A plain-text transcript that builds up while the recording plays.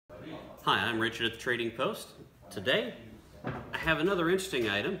Hi, I'm Richard at the Trading Post. Today, I have another interesting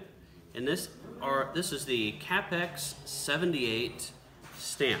item, and this is the Capex 78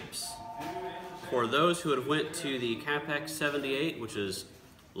 stamps. For those who have went to the Capex 78, which is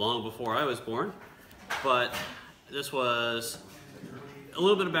long before I was born, but this was a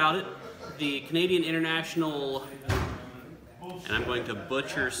little bit about it. The Canadian International, and I'm going to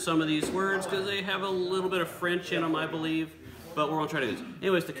butcher some of these words because they have a little bit of French in them, I believe. But we're going to try to do this.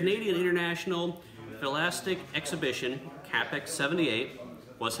 Anyways, the Canadian International Philastic Exhibition, Capex 78,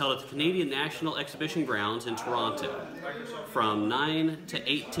 was held at the Canadian National Exhibition Grounds in Toronto from 9 to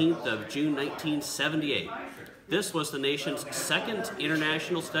 18th of June 1978. This was the nation's second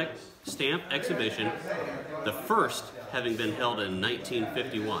international stamp exhibition, the first having been held in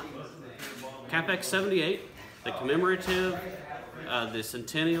 1951. Capex 78, the commemorative the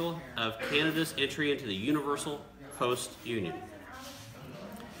centennial of Canada's entry into the Universal Post Union.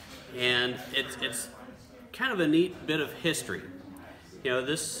 And it's kind of a neat bit of history. You know,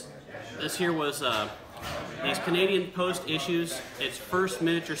 this here was these Canadian Post issues its first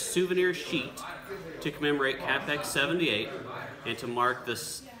miniature souvenir sheet to commemorate Capex 78 and to mark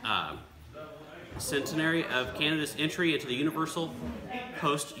this centenary of Canada's entry into the Universal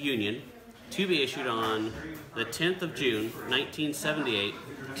Post Union, to be issued on the 10th of June 1978,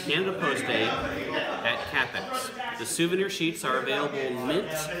 Canada Post Day at Capex. The souvenir sheets are available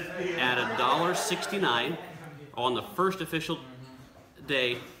mint at $1.69 on the first official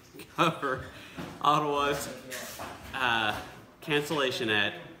day cover. Ottawa's cancellation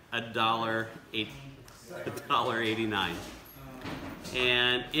at $1.89.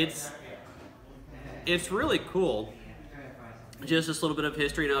 And it's really cool. Just this little bit of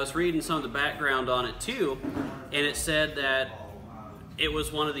history, and I was reading some of the background on it too, and it said that it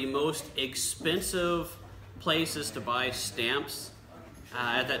was one of the most expensive places to buy stamps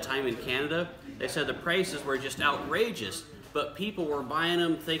at that time in Canada. They said the prices were just outrageous, but people were buying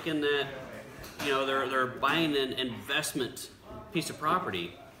them thinking that, you know, they're buying an investment piece of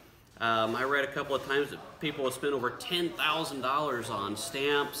property. I read a couple of times that people would spend over $10,000 on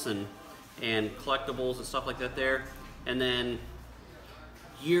stamps and collectibles and stuff like that there, and then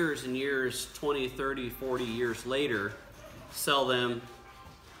years and years, 20, 30, 40 years later, sell them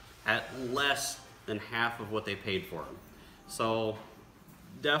at less than half of what they paid for them. So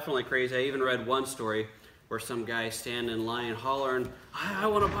definitely crazy. I even read one story where some guy standing in line hollering, I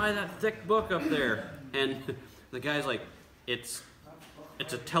want to buy that thick book up there. And the guy's like, it's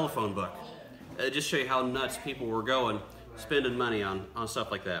a telephone book. It just show you how nuts people were going, spending money on stuff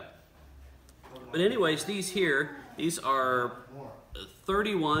like that. But anyways, these are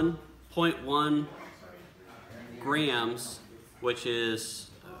 31.1 grams, which is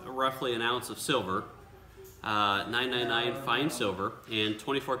roughly an ounce of silver, 999 fine silver, and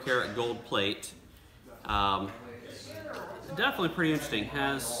 24 karat gold plate. Definitely pretty interesting.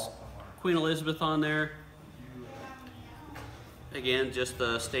 Has Queen Elizabeth on there. Again, just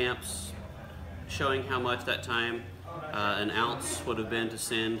the stamps showing how much that time an ounce would have been to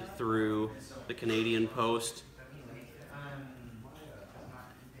send through the Canadian Post.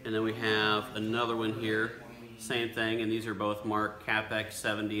 And then we have another one here, same thing, and these are both marked Capex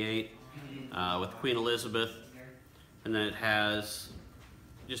 78 with Queen Elizabeth. And then it has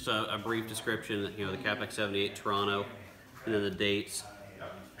just a brief description, you know, the Capex 78 Toronto, and then the dates.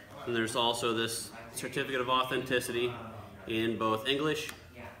 And there's also this certificate of authenticity in both English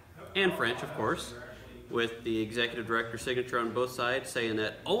and French, of course, with the executive director's signature on both sides, saying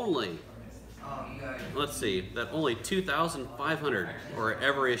that only, let's see, that only 2,500 were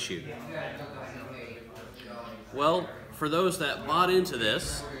ever issued. Well, for those that bought into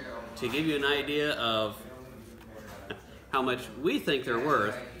this, to give you an idea of how much we think they're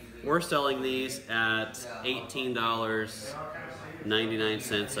worth, we're selling these at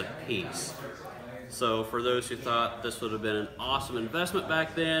 $18.99 a piece. So for those who thought this would have been an awesome investment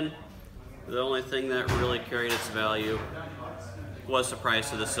back then, the only thing that really carried its value was the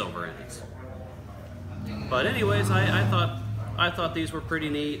price of the silver in it. But anyways, I thought these were pretty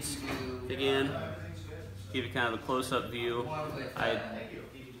neat. Again, give you kind of a close-up view. I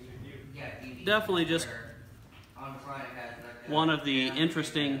definitely just one of the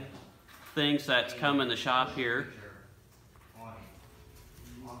interesting things that's come in the shop here.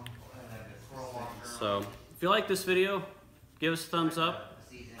 So if you like this video, give us a thumbs up.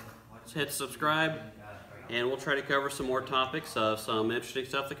 Hit subscribe, and we'll try to cover some more topics of some interesting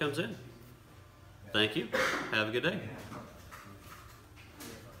stuff that comes in. Thank you. Have a good day.